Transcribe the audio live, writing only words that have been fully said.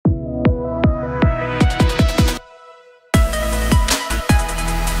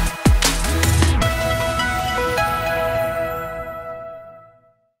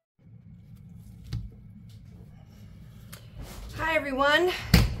everyone,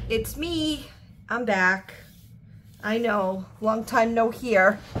 it's me. I'm back. I know, long time no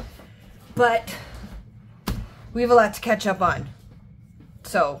here, but we have a lot to catch up on.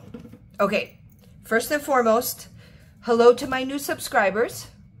 So, okay, first and foremost, hello to my new subscribers.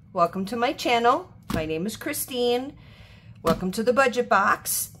 Welcome to my channel. My name is Christine. Welcome to the Budget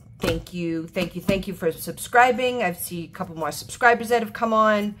Box. Thank you for subscribing. I've seen a couple more subscribers that have come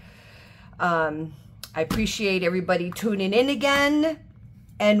on. I appreciate everybody tuning in again.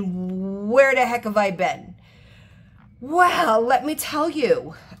 And where the heck have I been? Well, let me tell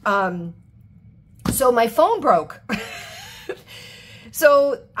you. So my phone broke.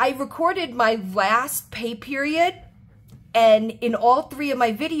 So I recorded my last pay period, and in all three of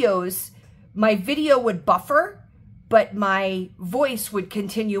my videos, my video would buffer, but my voice would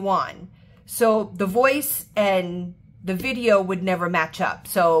continue on. So the voice and the video would never match up.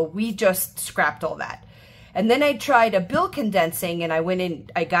 So we just scrapped all that. And then I tried a bill condensing, and I went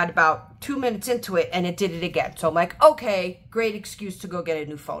in, I got about 2 minutes into it, and it did it again. So I'm like, okay, great excuse to go get a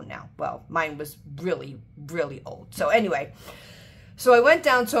new phone now. Well, mine was really, really old. So anyway, so I went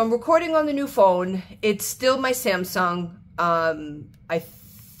down, so I'm recording on the new phone. It's still my Samsung. I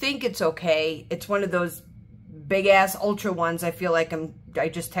think it's okay. It's one of those big ass ultra ones. I feel like I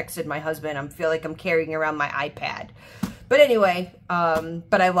just texted my husband. I feel like I'm carrying around my iPad. But anyway,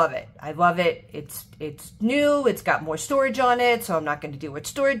 but I love it. I love it. It's new. It's got more storage on it, so I'm not going to deal with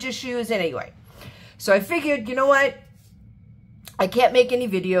storage issues. And anyway, so I figured, you know what? I can't make any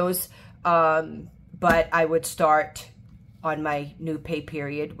videos, but I would start on my new pay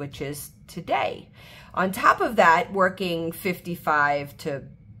period, which is today. On top of that, working 55 to,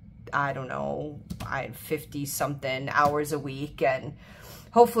 I don't know, 50 something hours a week, and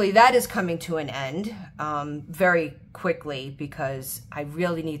hopefully that is coming to an end very quickly, because I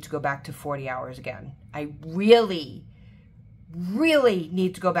really need to go back to 40 hours again. I really, really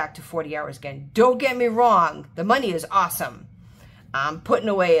need to go back to 40 hours again. Don't get me wrong. The money is awesome. I'm putting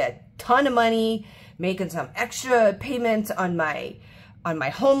away a ton of money, making some extra payments on my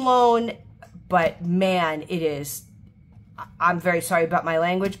home loan, but man, it is, I'm very sorry about my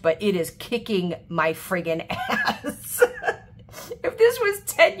language, but it is kicking my friggin' ass. If this was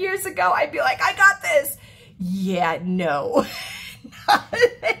 10 years ago, I'd be like, I got this. Yeah, no, not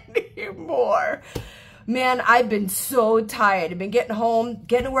anymore. Man, I've been so tired. I've been getting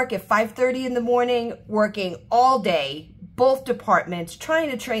to work at 5:30 in the morning, working all day, both departments, trying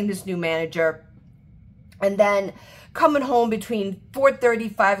to train this new manager, and then coming home between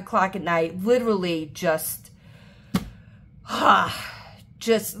 4:30, 5 o'clock at night, literally just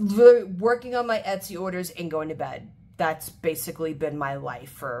working on my Etsy orders and going to bed. That's basically been my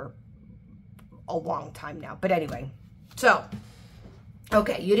life for a long time now. But anyway, so,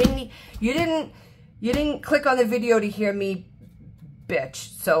 okay, you didn't click on the video to hear me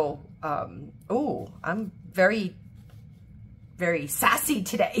bitch. So, oh, I'm very, very sassy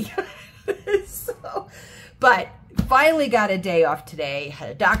today. So, but finally got a day off today, had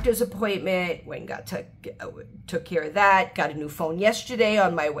a doctor's appointment, went and took care of that, got a new phone yesterday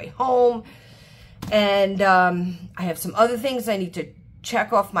on my way home. And I have some other things I need to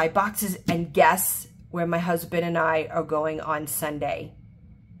check off my boxes, and guess where my husband and I are going on Sunday.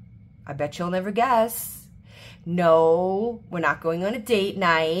 I bet you'll never guess. No, we're not going on a date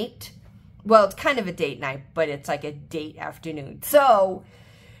night. Well, it's kind of a date night, but it's like a date afternoon. So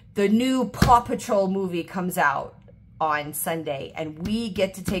the new Paw Patrol movie comes out on Sunday, and we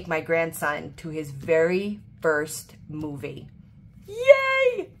get to take my grandson to his very first movie.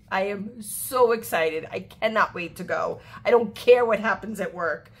 Yay! I am so excited. I cannot wait to go. I don't care what happens at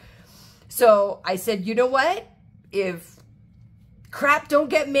work. So I said, you know what? If crap don't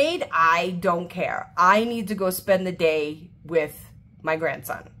get made, I don't care. I need to go spend the day with my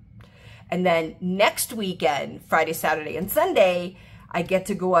grandson. And then next weekend, Friday, Saturday, and Sunday, I get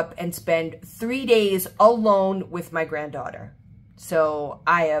to go up and spend 3 days alone with my granddaughter. So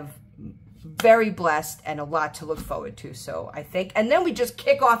I have very blessed and a lot to look forward to. So I think, and then we just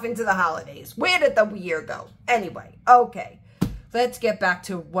kick off into the holidays. Where did the year go? Anyway, okay, let's get back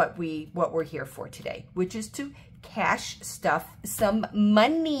to what we're here for today, which is to cash stuff some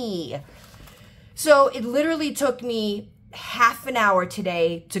money. So it literally took me half an hour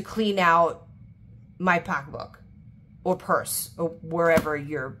today to clean out my pocketbook or purse, or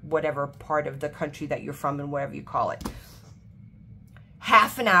whatever part of the country that you're from and whatever you call it.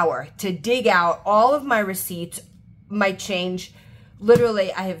 Half an hour to dig out all of my receipts, my change.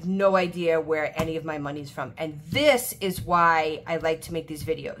 Literally, I have no idea where any of my money's from. And this is why I like to make these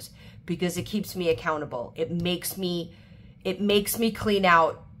videos, because it keeps me accountable. It makes me clean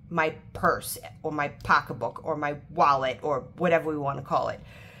out my purse or my pocketbook or my wallet or whatever we want to call it.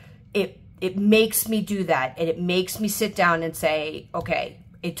 It makes me do that, and it makes me sit down and say, okay,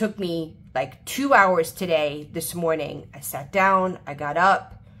 it took me like 2 hours today, this morning. I sat down, I got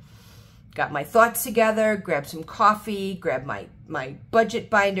up, got my thoughts together, grabbed some coffee, grabbed my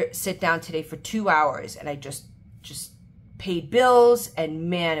budget binder, sit down today for 2 hours, and I just paid bills, and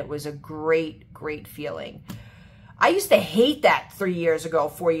man, it was a great feeling. I used to hate that 3 years ago,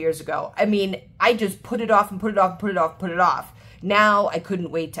 4 years ago. I mean, I just put it off and put it off and put it off, put it off. Now I couldn't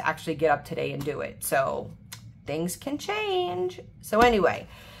wait to actually get up today and do it. So things can change. So anyway,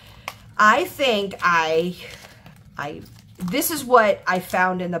 I think this is what I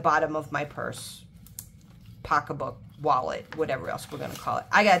found in the bottom of my purse, pocketbook, wallet, whatever else we're gonna call it.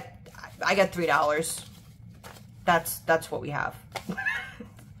 I got $3. That's what we have.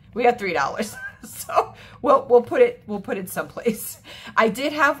 We got $3. So we'll put it someplace. I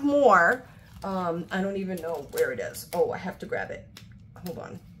did have more. I don't even know where it is. Oh, I have to grab it. Hold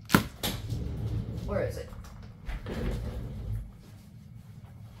on. Where is it?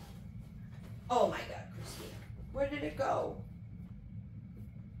 Oh my God, Christine. Where did it go?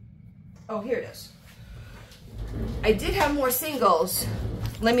 Oh, here it is. I did have more singles.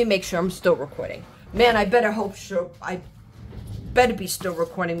 Let me make sure I'm still recording. Man, I better hope so. I better be still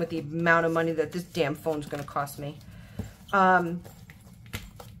recording with the amount of money that this damn phone's gonna cost me. Hold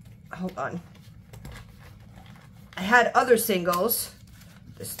on. I had other singles.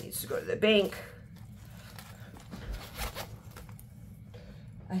 This needs to go to the bank.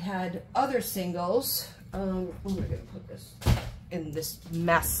 I had other singles. Where am I gonna put this? In this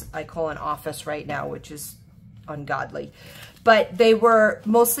mess I call an office right now, which is ungodly. But they were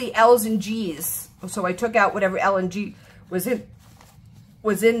mostly L's and G's. So I took out whatever L and G was in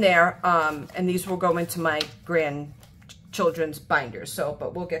there, and these will go into my grandchildren's binders. So,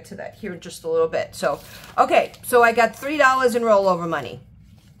 but we'll get to that here in just a little bit. So, okay, so I got $3 in rollover money.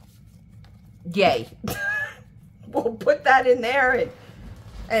 Yay. We'll put that in there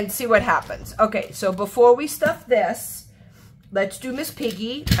and see what happens. Okay, so before we stuff this, let's do Miss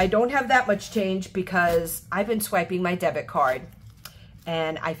Piggy. I don't have that much change because I've been swiping my debit card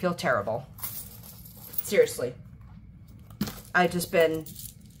and I feel terrible. Seriously. I just been,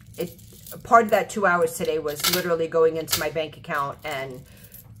 part of that 2 hours today was literally going into my bank account and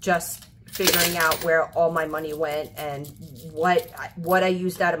just figuring out where all my money went and what I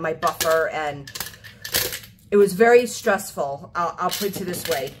used out of my buffer, and it was very stressful. I'll put it this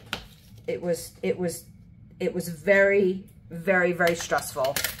way. It was very, very, very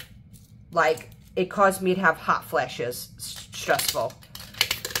stressful. Like, it caused me to have hot flashes. Stressful.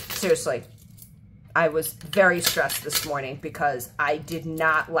 Seriously. I was very stressed this morning because I did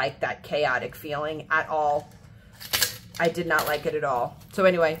not like that chaotic feeling at all. I did not like it at all. So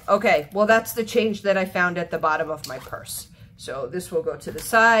anyway, okay. Well, that's the change that I found at the bottom of my purse. So this will go to the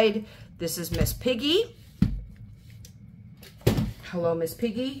side. This is Miss Piggy. Hello, Miss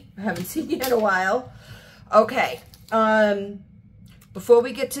Piggy. I haven't seen you in a while. Okay. Before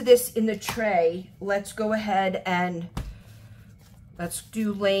we get to this in the tray, let's go ahead and let's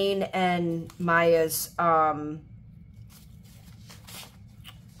do Lane and Maya's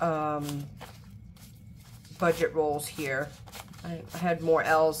budget rolls here. I had more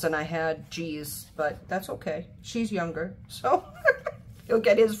L's than I had G's, but that's okay. She's younger, so he'll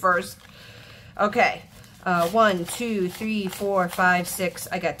get his first. Okay. 1, 2, 3, 4, 5, 6.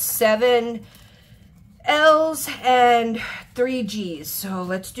 I got 7 L's and 3 G's. So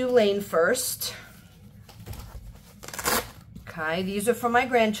let's do Lane first. Okay, these are for my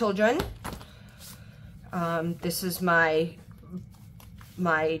grandchildren. This is my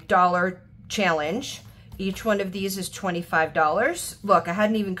dollar challenge. Each one of these is $25. Look, I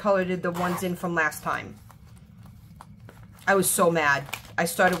hadn't even colored the ones in from last time. I was so mad. I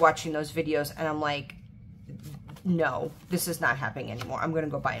started watching those videos and I'm like, no, this is not happening anymore. I'm going to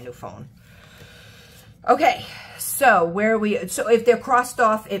go buy a new phone. Okay, so where are we? So if they're crossed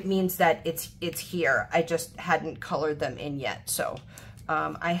off, it means that it's here. I just hadn't colored them in yet. So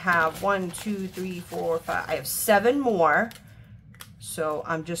I have 1, 2, 3, 4, 5. I have 7 more. So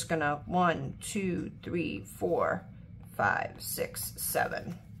I'm just going to 1, 2, 3, 4, 5, 6,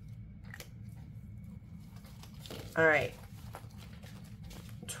 7. All right.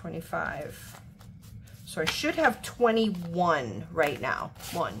 25. So I should have 21 right now.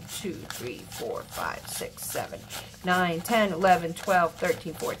 1, 2, 3, 4, 5, 6, 7, 9, 10, 11, 12,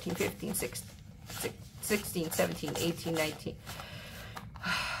 13, 14, 15, 16, 17, 18, 19.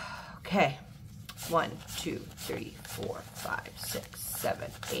 Okay. 1, 2, 3, 4, 5, 6,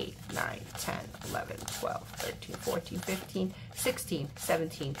 7, 8, 9, 10, 11, 12, 13, 14, 15, 16,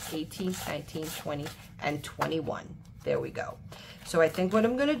 17, 18, 19, 20, and 21. There we go. So I think what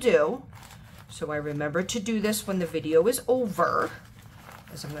I'm going to do, so I remember to do this when the video is over,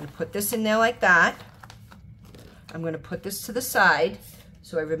 is I'm going to put this in there like that. I'm going to put this to the side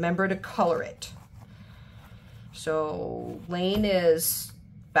so I remember to color it. So Lane is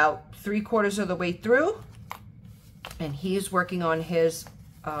about 3/4 of the way through, and he's working on his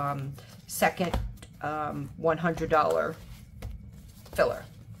second $100 filler.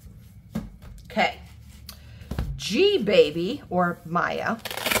 Okay. G baby, or Maya,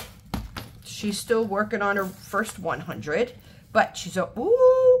 she's still working on her first 100, but she's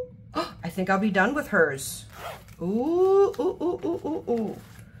ooh, I think I'll be done with hers. Ooh, ooh, ooh, ooh, ooh, ooh.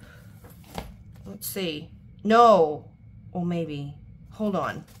 Let's see. No. Or maybe. Hold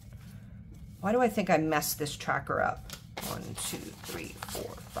on. Why do I think I messed this tracker up? 1, 2, 3,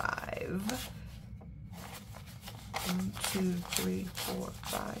 4, 5. 1, 2, 3, 4,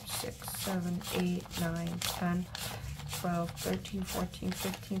 5, 6, 7, 8, 9, 10, 12, 13, 14,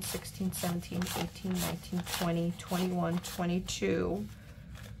 15, 16, 17, 18, 19, 20, 21, 22,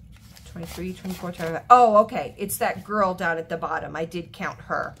 23, 24, 25. Oh, okay. It's that girl down at the bottom. I did count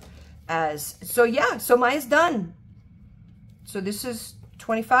her as, so yeah, so Maya's done. So this is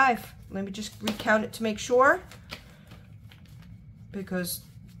 25. Let me just recount it to make sure, because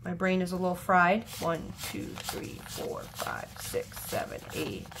my brain is a little fried. 1, 2, 3, 4, 5, 6, 7,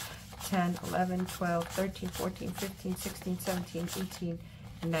 8, 10, 11, 12, 13, 14, 15, 16, 17, 18,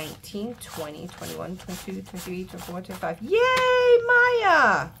 19, 20, 21, 22, 23, 24, 25. Yay,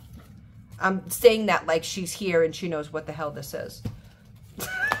 Maya! I'm saying that like she's here and she knows what the hell this is.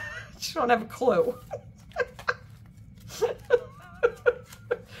 She don't have a clue.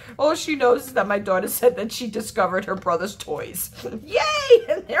 All she knows is that my daughter said that she discovered her brother's toys. Yay!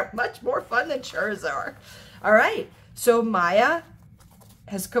 And they're much more fun than yours are. All right. So Maya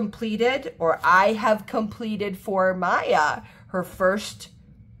has completed, or I have completed for Maya, her first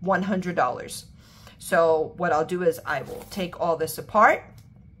 $100. So what I'll do is I will take all this apart.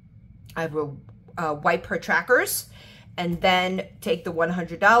 I will wipe her trackers, and then take the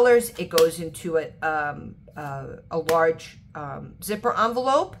 $100. It goes into a large zipper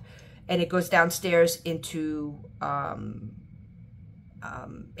envelope, and it goes downstairs into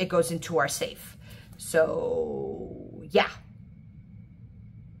it goes into our safe. So yeah,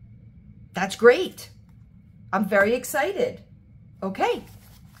 that's great. I'm very excited. Okay,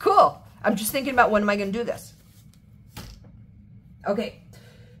 cool. I'm just thinking about when am I going to do this. Okay.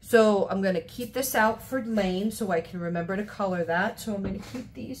 So I'm going to keep this out for Lane so I can remember to color that. So I'm going to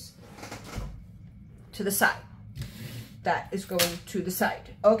keep these to the side. That is going to the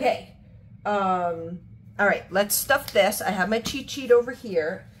side. Okay. All right, let's stuff this. I have my cheat sheet over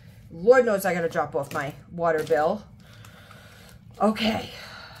here. Lord knows I got to drop off my water bill. Okay.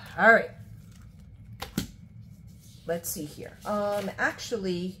 All right. Let's see here.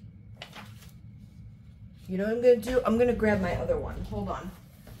 Actually, you know what I'm going to do? I'm going to grab my other one. Hold on.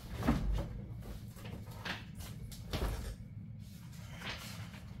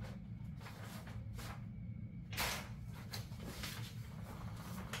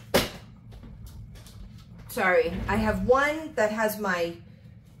 Sorry, I have one that has my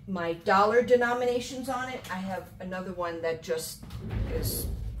dollar denominations on it. I have another one that just is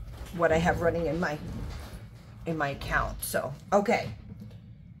what I have running in my account. So, okay.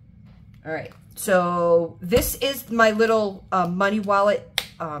 All right. So this is my little money wallet,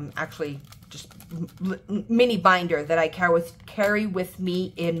 actually just mini binder that I carry with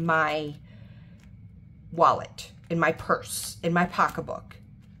me in my wallet, in my purse, in my pocketbook,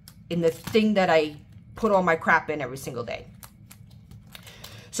 in the thing that I put all my crap in every single day.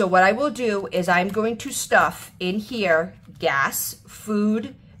 So what I will do is I'm going to stuff in here gas,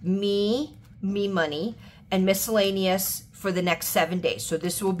 food, me money, and miscellaneous for the next 7 days. So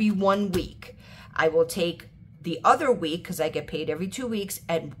this will be 1 week. I will take the other week, because I get paid every 2 weeks,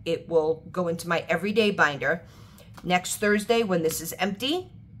 and it will go into my everyday binder. Next Thursday, when this is empty,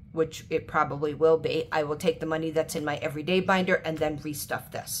 which it probably will be, I will take the money that's in my everyday binder and then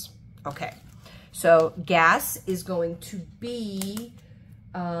restuff this. Okay. So gas is going to be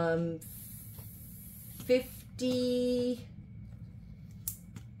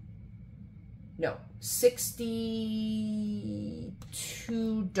 62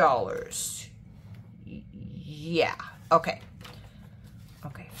 Yeah. Okay.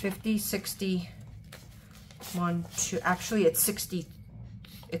 Okay. 50, 60, 1, 2. Actually, it's 60.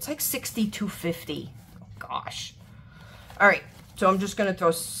 It's like 62.50. Oh, gosh. All right. So I'm just going to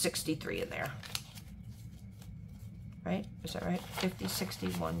throw 63 in there. right? Is that right? 50, 60,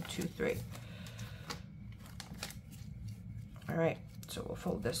 1, 2, 3. All right, so we'll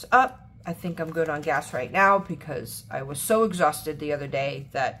fold this up. I think I'm good on gas right now because I was so exhausted the other day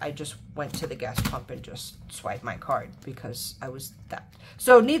that I just went to the gas pump and just swiped my card because I was that.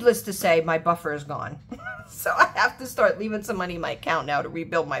 So needless to say, my buffer is gone. So I have to start leaving some money in my account now to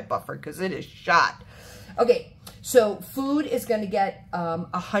rebuild my buffer because it is shot. Okay, so food is going to get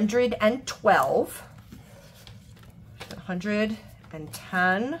 112,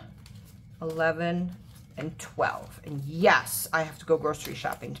 110, 11, and 12. And yes, I have to go grocery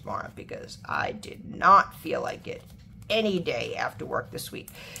shopping tomorrow because I did not feel like it any day after work this week.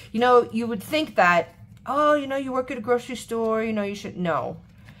 You know, you would think that, oh, you know, you work at a grocery store, you know, you should know.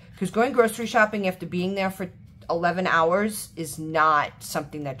 Because going grocery shopping after being there for 11 hours is not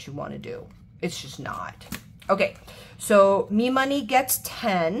something that you want to do. It's just not. Okay, so me money gets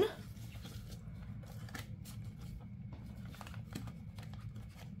 10.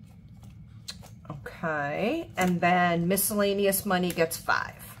 Okay, and then miscellaneous money gets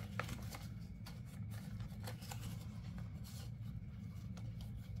 5.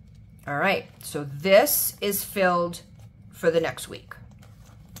 All right, so this is filled for the next week.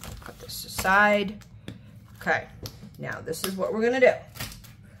 Put this aside. Okay, now this is what we're gonna do.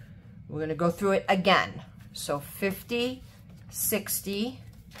 We're gonna go through it again. So 50, 60,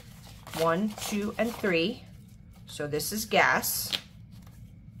 1, 2, and 3. So this is gas.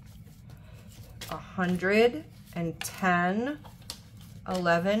 110,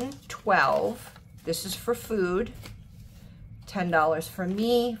 11, 12. This is for food. $10 for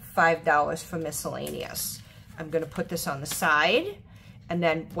me, $5 for miscellaneous. I'm gonna put this on the side, and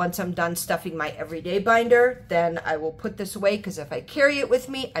then once I'm done stuffing my everyday binder, then I will put this away because if I carry it with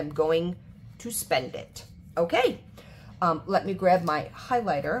me, I'm going to spend it. Okay, let me grab my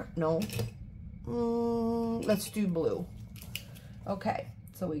highlighter. No, let's do blue. Okay,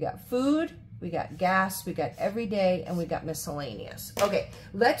 so we got food, we got gas, we got everyday, and we got miscellaneous. Okay,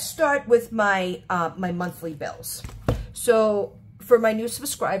 let's start with my my monthly bills. So for my new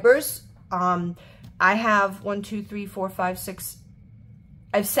subscribers, I have 1, 2, 3, 4, 5, 6.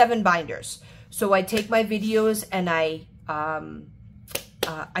 I have 7 binders. So I take my videos and I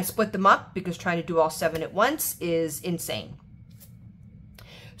split them up because trying to do all 7 at once is insane.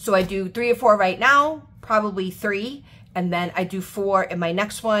 So I do 3 or 4 right now, probably 3. And then I do 4 in my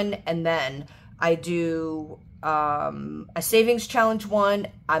next one, and then I do a savings challenge one.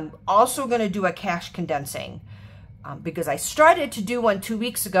 I'm also going to do a cash condensing because I started to do one 2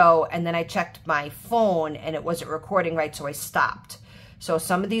 weeks ago, and then I checked my phone and it wasn't recording right, so I stopped. So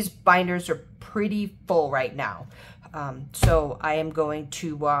some of these binders are pretty full right now. So I am going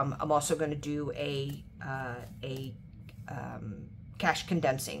to, I'm also going to do a cash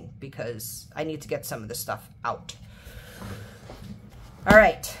condensing because I need to get some of this stuff out. All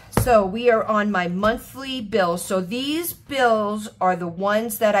right, so we are on my monthly bills. So these bills are the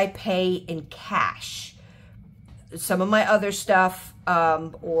ones that I pay in cash. Some of my other stuff,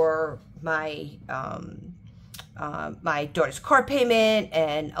 or my my daughter's car payment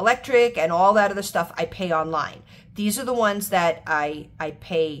and electric and all that other stuff, I pay online. These are the ones that I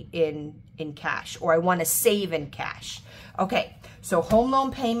pay in cash, or I want to save in cash. Okay, so home loan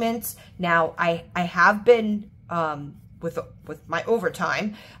payments. Now I have been with my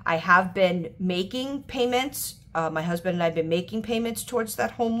overtime, I have been making payments. My husband and I have been making payments towards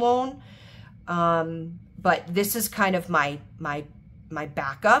that home loan. But this is kind of my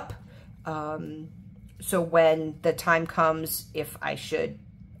backup. So when the time comes, if I should,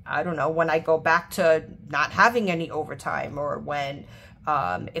 I don't know, when I go back to not having any overtime, or when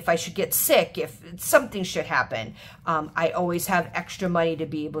if I should get sick, if something should happen, I always have extra money to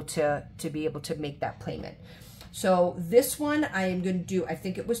be able to make that payment. So this one I am going to do, I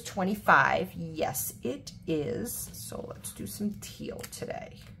think it was 25. Yes, it is. So let's do some teal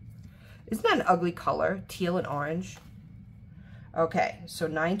today. Isn't that an ugly color? Teal and orange. Okay, so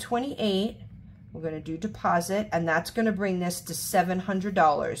 $928. We're going to do deposit, and that's going to bring this to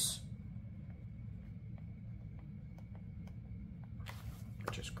 $700,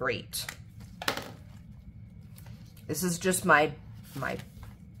 which is great. This is just my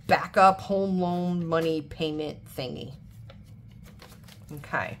backup home loan money payment thingy.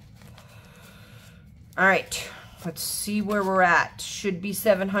 Okay. All right. Let's see where we're at. Should be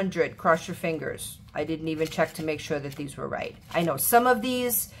 700. Cross your fingers. I didn't even check to make sure that these were right. I know some of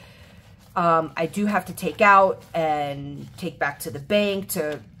these I do have to take out and take back to the bank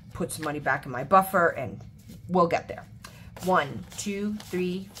to put some money back in my buffer, and we'll get there. 1, 2,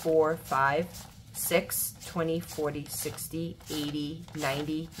 3, 4, 5, 6, 20, 40, 60, 80,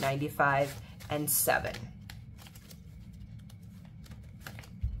 90, 95, and 7.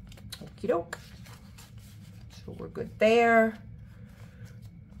 Okie doke. So we're good there.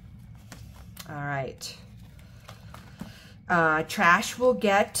 All right. Trash will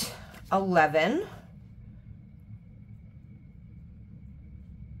get 11.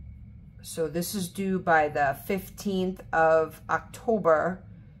 So this is due by the 15th of October.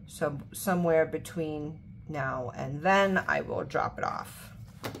 So somewhere between now and then I will drop it off.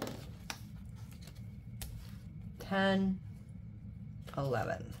 10,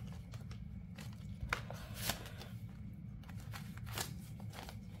 11.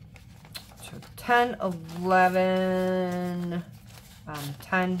 So 10, 11,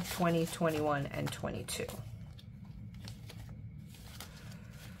 10, 20, 21, and 22.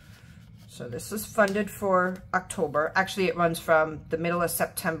 So this is funded for October. Actually, it runs from the middle of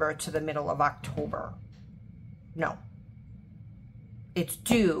September to the middle of October. No. It's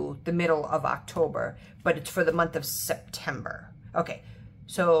due the middle of October, but it's for the month of September. Okay,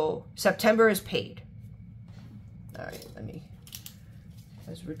 so September is paid. All right, let me,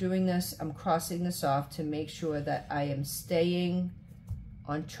 as we're doing this, I'm crossing this off to make sure that I am staying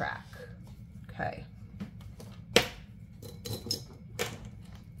on track. Okay.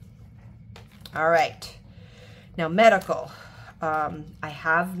 All right, now medical. I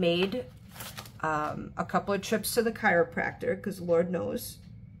have made a couple of trips to the chiropractor because Lord knows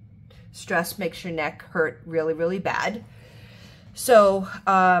stress makes your neck hurt really, really bad. So,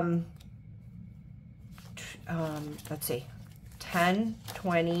 let's see, 10,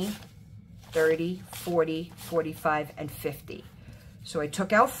 20, 30, 40, 45, and 50. So I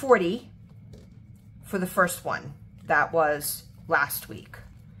took out 40 for the first one. That was last week.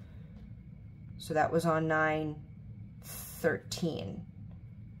 So that was on 9/13.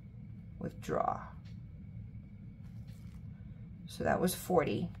 Withdraw. So that was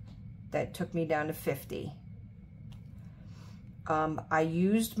 40. That took me down to 50. I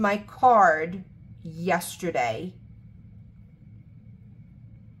used my card yesterday.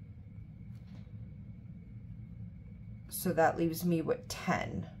 So that leaves me with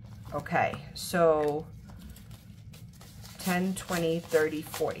 10. Okay, so 10, 20, 30,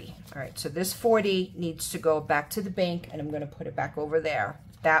 40. All right, so this 40 needs to go back to the bank, and I'm going to put it back over there.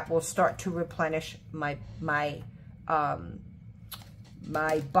 That will start to replenish my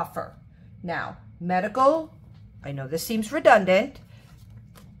buffer. Now, medical, I know this seems redundant.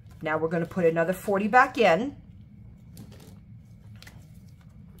 Now we're going to put another 40 back in.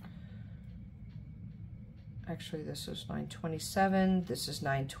 Actually, this is 927. This is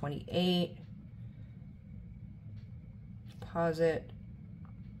 928. Deposit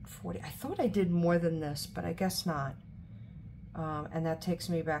 40. I thought I did more than this, but I guess not. And that takes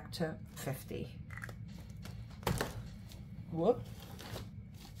me back to 50. Whoop.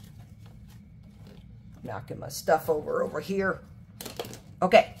 Knocking my stuff over here.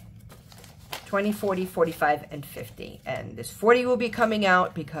 Okay. 20, 40, 45, and 50. And this 40 will be coming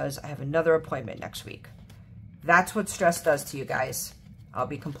out because I have another appointment next week. That's what stress does to you guys. I'll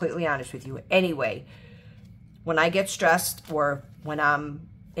be completely honest with you. Anyway, when I get stressed or when I'm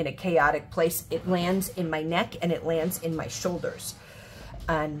in a chaotic place, it lands in my neck and it lands in my shoulders.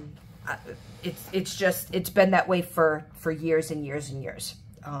 And it's been that way for years and years and years.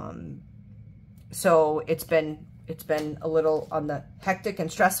 So it's been a little on the hectic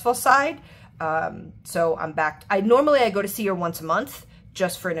and stressful side. So I'm back. Normally I go to see her once a month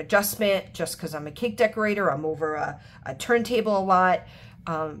just for an adjustment, just because I'm a cake decorator. I'm over a turntable a lot,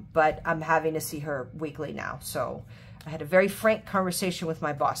 but I'm having to see her weekly now. So I had a very frank conversation with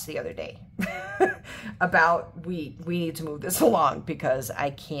my boss the other day about we need to move this along because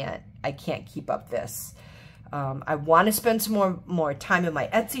I can't keep up this. I want to spend some more time in my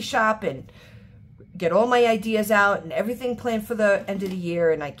Etsy shop and get all my ideas out and everything planned for the end of the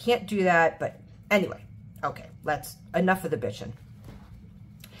year, and I can't do that. But anyway, okay, enough of the bitching.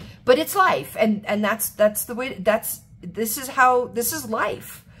 But it's life, and that's the way. This is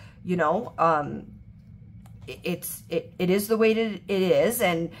life, you know. It is the way it is,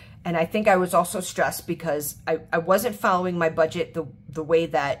 and I think I was also stressed because I wasn't following my budget the way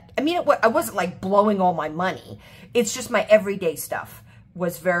that, I mean, I wasn't like blowing all my money. It's just my everyday stuff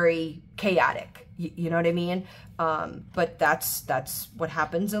was very chaotic. You know what I mean? But that's what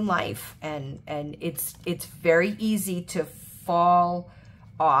happens in life, and it's very easy to fall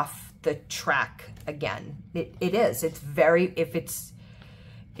off the track again. It is. It's very, if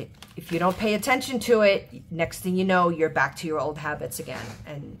you don't pay attention to it, next thing you know, you're back to your old habits again.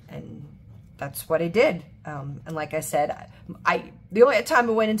 And that's what I did. And like I said, the only time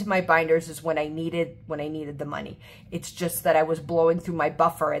I went into my binders is when I needed the money. It's just that I was blowing through my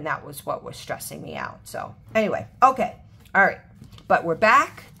buffer, and that was what was stressing me out. So anyway, okay. All right. But we're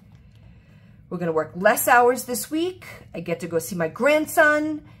back. We're going to work less hours this week. I get to go see my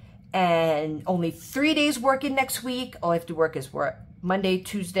grandson, and only 3 days working next week. All I have to work is work Monday,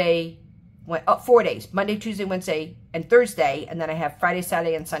 Tuesday, 4 days. Monday, Tuesday, Wednesday, and Thursday. And then I have Friday,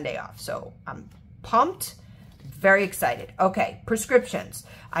 Saturday, and Sunday off. So I'm pumped. Very excited. Okay, prescriptions.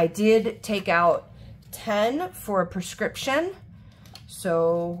 I did take out 10 for a prescription.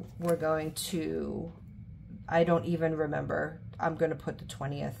 So we're going to, I don't even remember. I'm going to put the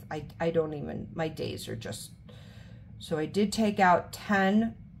 20th. I don't even, my days are just, so I did take out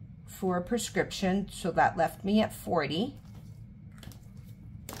 10 for a prescription. So that left me at 40.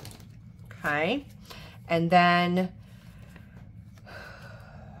 Okay. And then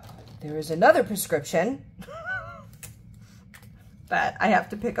there is another prescription that I have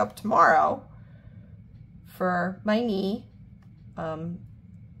to pick up tomorrow for my knee.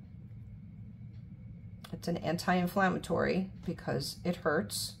 It's an anti-inflammatory because it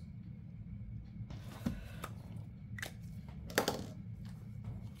hurts.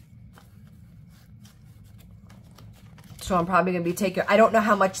 So I'm probably going to be taking, I don't know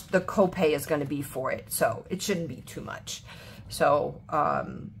how much the copay is going to be for it, so it shouldn't be too much. So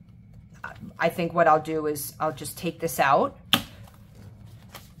I think what I'll do is I'll just take this out.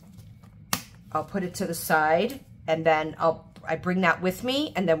 I'll put it to the side, and then I bring that with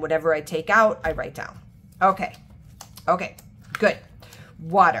me, and then whatever I take out, I write down. Okay. Okay, good.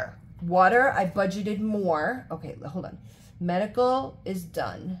 Water. Water, I budgeted more. Okay, hold on. Medical is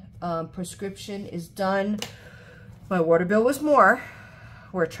done. Prescription is done. My water bill was more.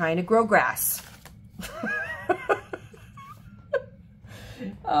 We're trying to grow grass.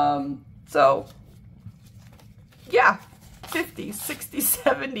 So, yeah, 50, 60,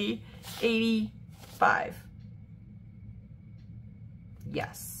 70, 85.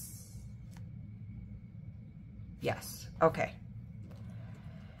 Yes. Yes. Okay.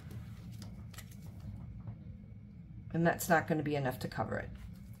 And that's not going to be enough to cover it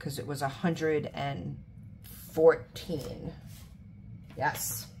because it was 114.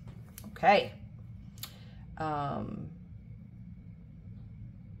 Yes. Okay. But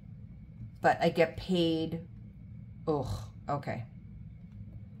I get paid. Oh, okay.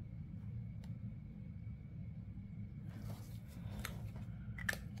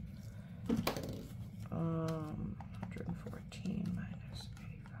 $114 minus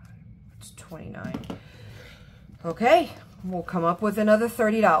 85. It's 29. Okay, we'll come up with another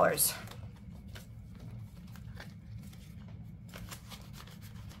 $30.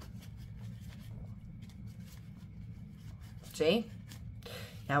 See?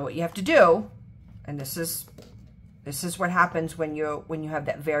 Now what you have to do, and this is what happens when you have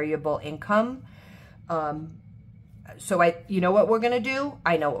that variable income. So you know what we're going to do?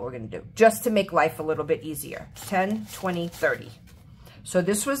 I know what we're going to do, just to make life a little bit easier. 10, 20, 30. So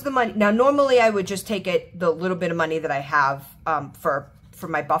this was the money. Now, normally I would just take the little bit of money that I have for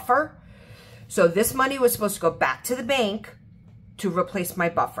my buffer. So this money was supposed to go back to the bank to replace my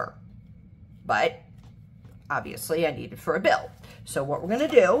buffer. But obviously I need it for a bill. So what we're going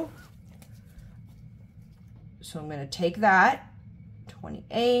to do, so I'm going to take that,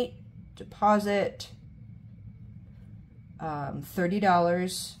 28, deposit,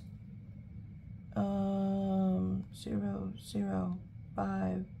 $30, 0, 0,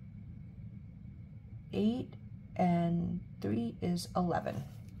 5, 8, and 3 is 11.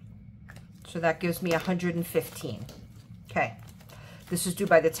 So that gives me 115. Okay. This is due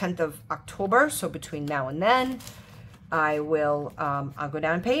by the 10th of October. So between now and then, I'll go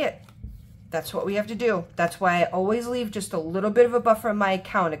down and pay it. That's what we have to do. That's why I always leave just a little bit of a buffer in my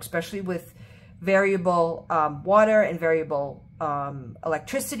account, especially with variable water and variable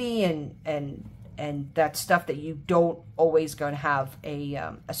electricity and that stuff that you don't always going to have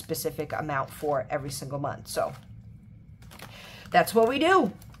a specific amount for every single month. So that's what we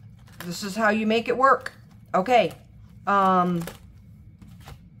do. This is how you make it work. Okay.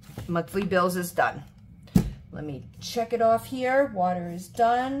 Monthly bills is done. Let me check it off here. Water is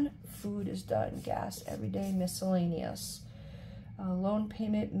done. Food is done. Gas, everyday, miscellaneous. Loan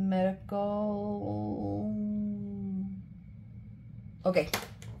payment, medical. Okay.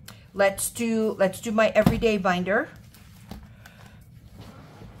 Let's do my everyday binder.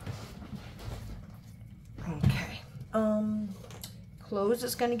 Okay. Clothes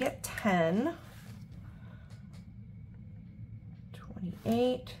is going to get 10.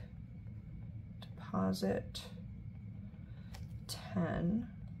 28. Deposit 10,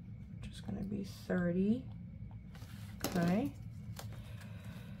 which is going to be 30. Okay.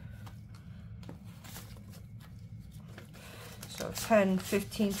 So 10,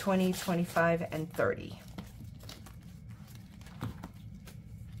 15, 20, 25, and 30.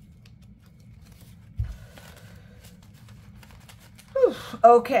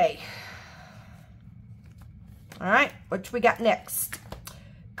 Okay. All right, what we got next?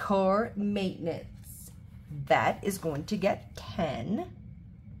 Car maintenance. That is going to get 10.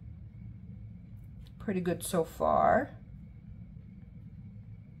 Pretty good so far.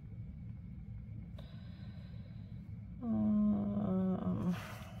 I'm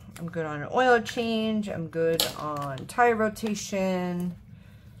good on an oil change. I'm good on tire rotation.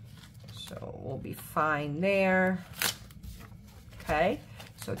 So we'll be fine there. Okay,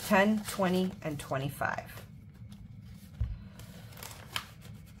 so 10, 20, and 25.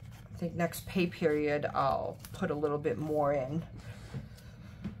 I think next pay period, I'll put a little bit more in.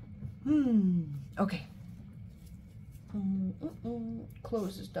 Okay.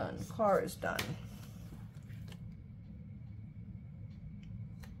 Clothes is done. Car is done.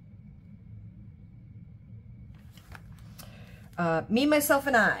 Me, myself,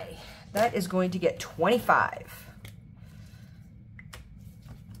 and I. That is going to get 25.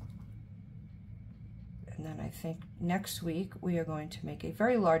 And then I think next week we are going to make a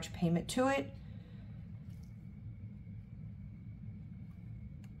very large payment to it.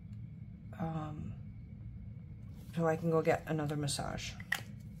 So I can go get another massage.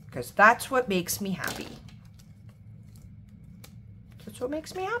 Because that's what makes me happy. That's what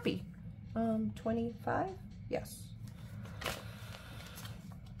makes me happy. 25? Yes.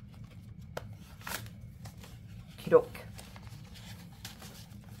 Okey-doke.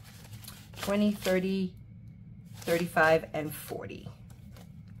 20, 30, 35, and 40.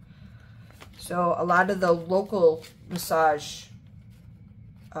 So a lot of the local massage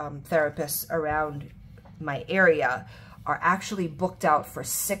therapists around my area are actually booked out for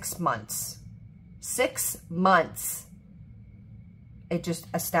 6 months. 6 months. It just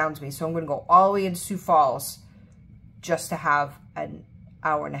astounds me. So I'm going to go all the way in Sioux Falls just to have an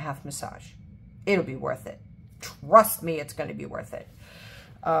hour-and-a-half massage. It'll be worth it. Trust me, it's going to be worth it.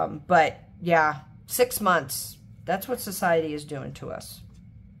 But yeah, 6 months. That's what society is doing to us.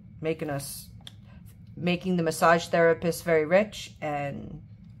 Making the massage therapists very rich and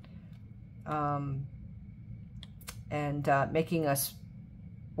making us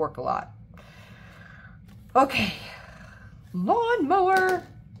work a lot. Okay. Lawnmower.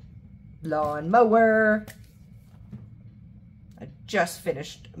 Lawnmower. I just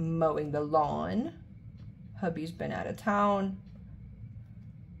finished mowing the lawn. Hubby's been out of town.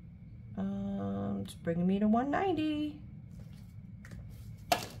 It's bringing me to 190.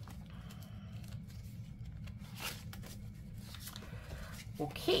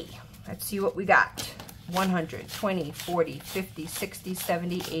 Okay, let's see what we got. 100, 20, 40, 50, 60,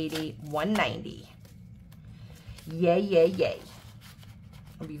 70, 80, 190. Yay, yay, yay.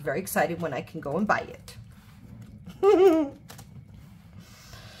 I'll be very excited when I can go and buy it.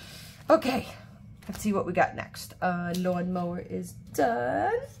 Okay, let's see what we got next. Lawnmower is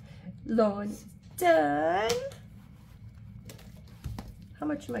done. Lawn is done. How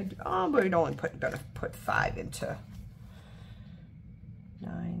much am I doing? Oh, we're only gonna put 5 into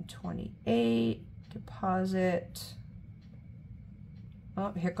 928. Deposit.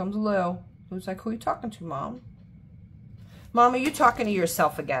 Oh, here comes Lou. Lou's like, who are you talking to, Mom? Mom, are you talking to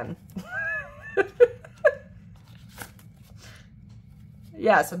yourself again?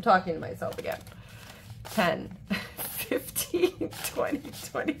 Yes, I'm talking to myself again. 10, 15, 20,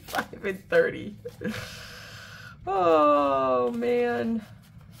 25, and 30. Oh, man.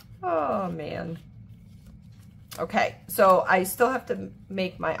 Oh, man. Okay, so I still have to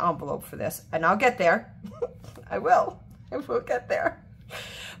make my envelope for this, and I'll get there. I will get there.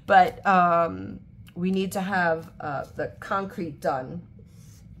 But we need to have the concrete done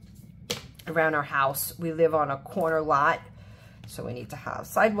around our house. We live on a corner lot, so we need to have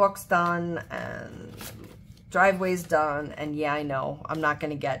sidewalks done and driveways done. And yeah, I know I'm not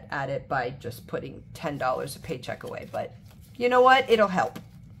going to get at it by just putting $10 a paycheck away, but you know what? It'll help.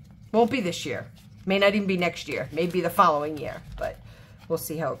 Won't be this year. May not even be next year. Maybe the following year, but we'll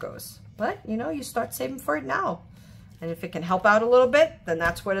see how it goes. But, you know, you start saving for it now. And if it can help out a little bit, then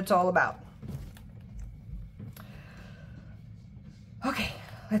that's what it's all about. Okay,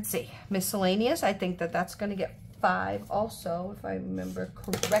 let's see. Miscellaneous, I think that's going to get 5 also, if I remember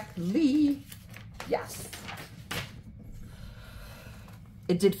correctly. Yes.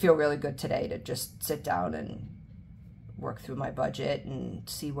 It did feel really good today to just sit down and work through my budget and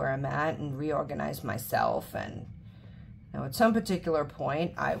see where I'm at and reorganize myself. And now at some particular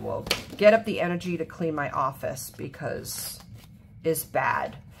point, I will get up the energy to clean my office because it's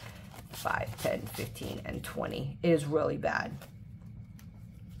bad. 5, 10, 15, and 20 is really bad.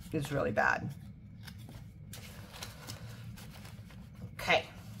 It's really bad. Okay.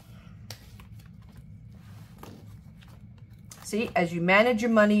 See, as you manage your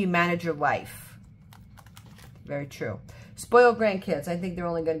money, you manage your life. Very true. Spoiled grandkids. I think they're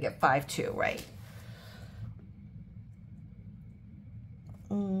only going to get 5 too, right?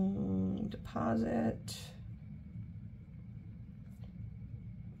 Deposit.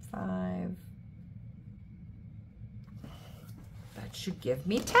 5. That should give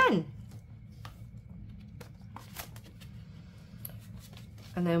me 10.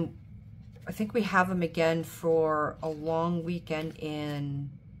 And then I think we have them again for a long weekend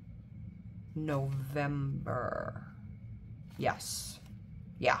in November. Yes.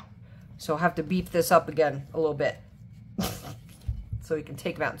 Yeah. So I'll have to beef this up again a little bit. So we can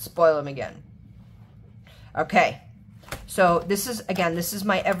take them out and spoil them again. Okay. So this is, again, this is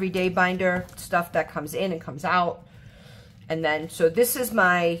my everyday binder, stuff that comes in and comes out. And then, so this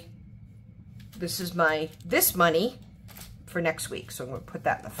money for next week. So I'm going to put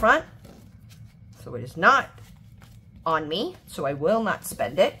that in the front. So it is not on me, so I will not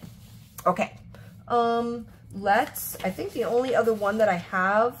spend it. Okay. I think the only other one that I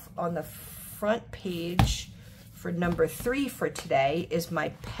have on the front page for number 3 for today is my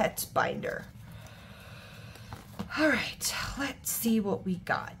pets binder. All right, let's see what we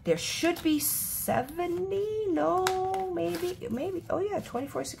got. There should be 70, no, maybe, oh yeah,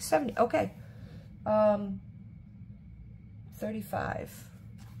 24, 6, 70, okay. 35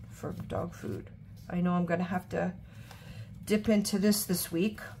 for dog food. I know I'm gonna have to dip into this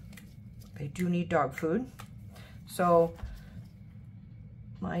week. They do need dog food. So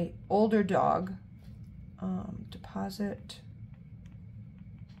my older dog, deposit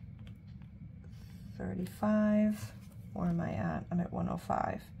 35. Where am I at? I'm at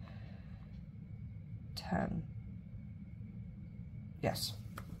 105. 10. Yes.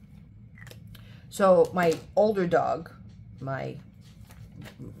 So my older dog, my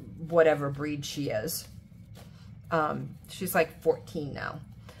whatever breed she is, she's like 14 now.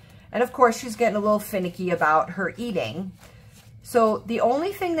 And of course, she's getting a little finicky about her eating. So the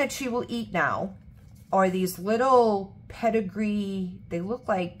only thing that she will eat now are these little pedigree, they look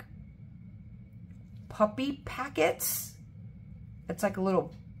like puppy packets. It's like a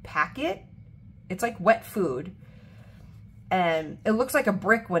little packet. It's like wet food. And it looks like a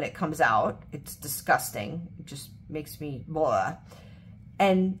brick when it comes out. It's disgusting. It just makes me blah.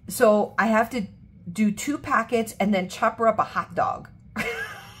 And so I have to do 2 packets and then chop her up a hot dog.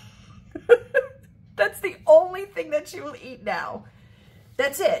 That's the only thing that she will eat now.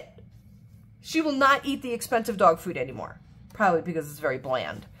 That's it. She will not eat the expensive dog food anymore. Probably because it's very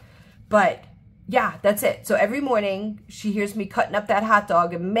bland. But yeah, that's it. So every morning she hears me cutting up that hot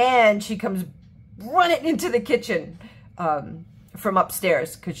dog and man, she comes running into the kitchen from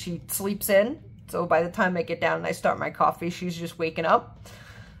upstairs because she sleeps in. So by the time I get down and I start my coffee, she's just waking up.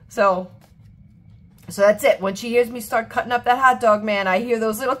 So that's it. When she hears me start cutting up that hot dog, man, I hear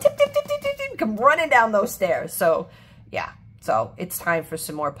those little tip, tip, tip, tip, tip, tip, come running down those stairs. So yeah, so it's time for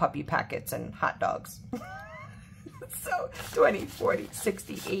some more puppy packets and hot dogs. So 20, 40,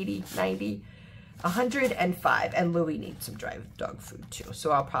 60, 80, 90, 105. And Louie needs some dry dog food too.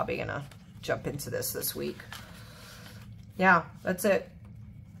 So I'm probably gonna jump into this week. Yeah, that's it.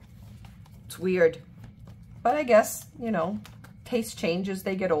 It's weird. But I guess, you know, taste change as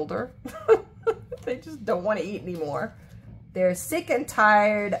they get older. They just don't want to eat anymore. They're sick and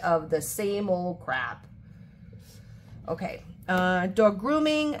tired of the same old crap. Okay. Dog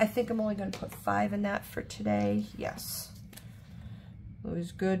grooming. I think I'm only going to put 5 in that for today. Yes. It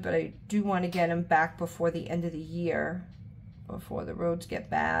was good, but I do want to get him back before the end of the year. Before the roads get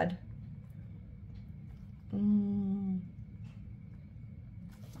bad.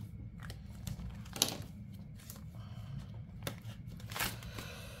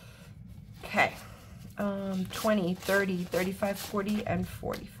 Okay. 20, 30, 35, 40, and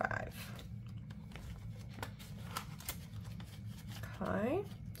 45. Okay,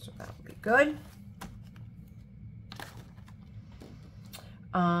 so that will be good.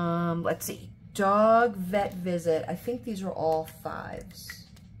 Let's see. Dog vet visit. I think these are all 5s.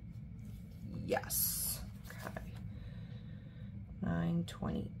 Yes. Okay.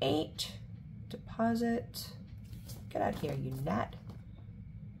 928. Deposit. Get out of here, you nut.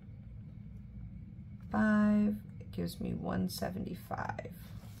 5. It gives me 175,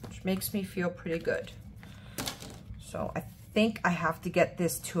 which makes me feel pretty good. So I think I have to get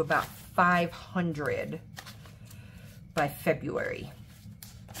this to about 500 by February.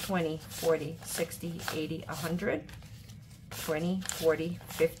 20, 40, 60, 80, 100. 20, 40,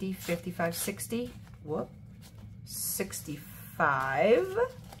 50, 55, 60. Whoop. 65.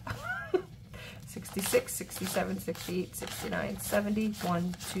 66, 67, 68, 69, 70.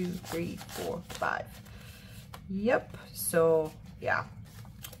 1, 2, 3, 4, 5. Yep. So, yeah.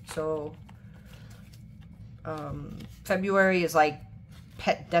 So, February is like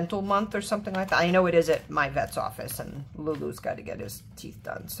pet dental month or something like that. I know it is at my vet's office, and Lulu's got to get his teeth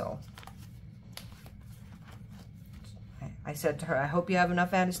done. So I said to her, I hope you have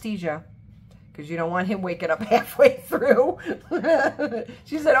enough anesthesia, because you don't want him waking up halfway through.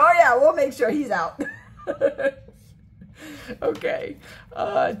 She said, oh yeah, we'll make sure he's out. Okay.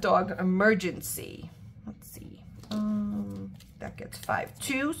 Dog emergency. Let's see. That gets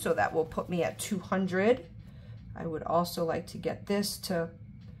 5.2, so that will put me at 200. I would also like to get this to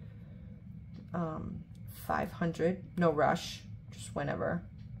 500. No rush, just whenever.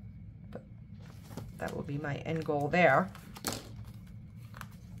 But that will be my end goal there.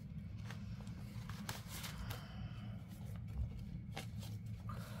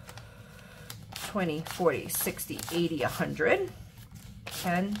 $20, $40, $60, $80, $100.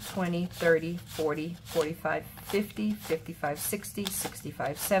 10, 20, 30, 40, 45, 50, 55, 60,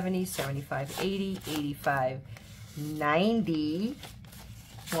 65, 70, 75, 80, 85, 90.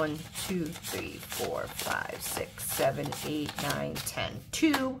 1, 2, 3, 4, 5, 6, 7, 8, 9, 10.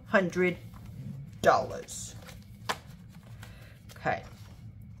 $200. Okay.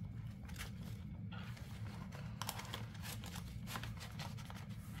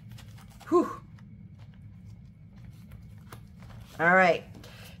 Whew. All right.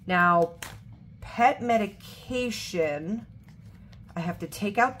 Now, pet medication, I have to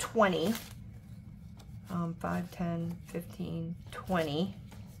take out 20. 5, 10, 15, 20.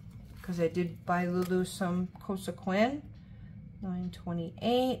 Because I did buy Lulu some Cosequin.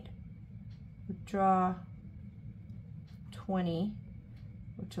 928. Withdraw 20,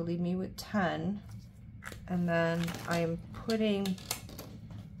 which will leave me with 10. And then I am putting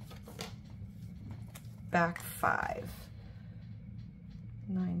back 5.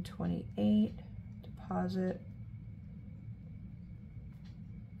 928, deposit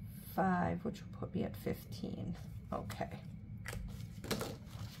 5, which will put me at 15. Okay.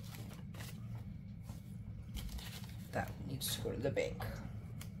 That needs to go to the bank.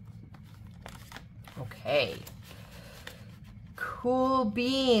 Okay. Cool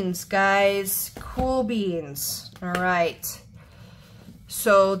beans, guys. Cool beans. All right.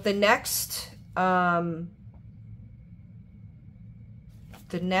 So the next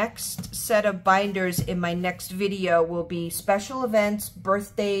set of binders in my next video will be special events,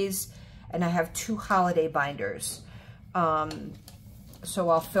 birthdays, and I have 2 holiday binders. So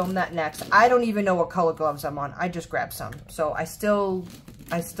I'll film that next. I don't even know what color gloves I'm on. I just grabbed some. So I still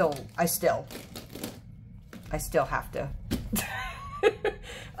have to.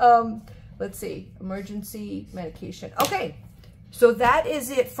 Let's see, emergency medication. Okay, so that is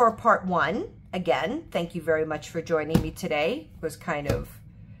it for part 1. Again, thank you very much for joining me today. It was kind of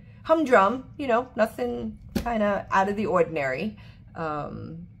humdrum, you know, nothing kind of out of the ordinary.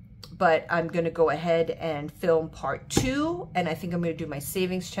 But I'm going to go ahead and film part 2, and I think I'm going to do my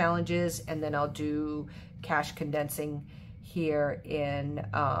savings challenges, and then I'll do cash condensing here in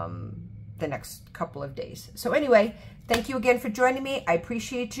the next couple of days. So anyway, thank you again for joining me. I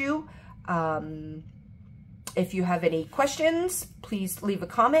appreciate you. If you have any questions, please leave a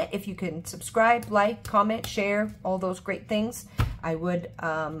comment. If you can subscribe, like, comment, share, all those great things, I would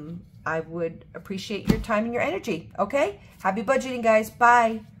appreciate your time and your energy. Okay? Happy budgeting, guys.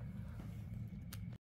 Bye.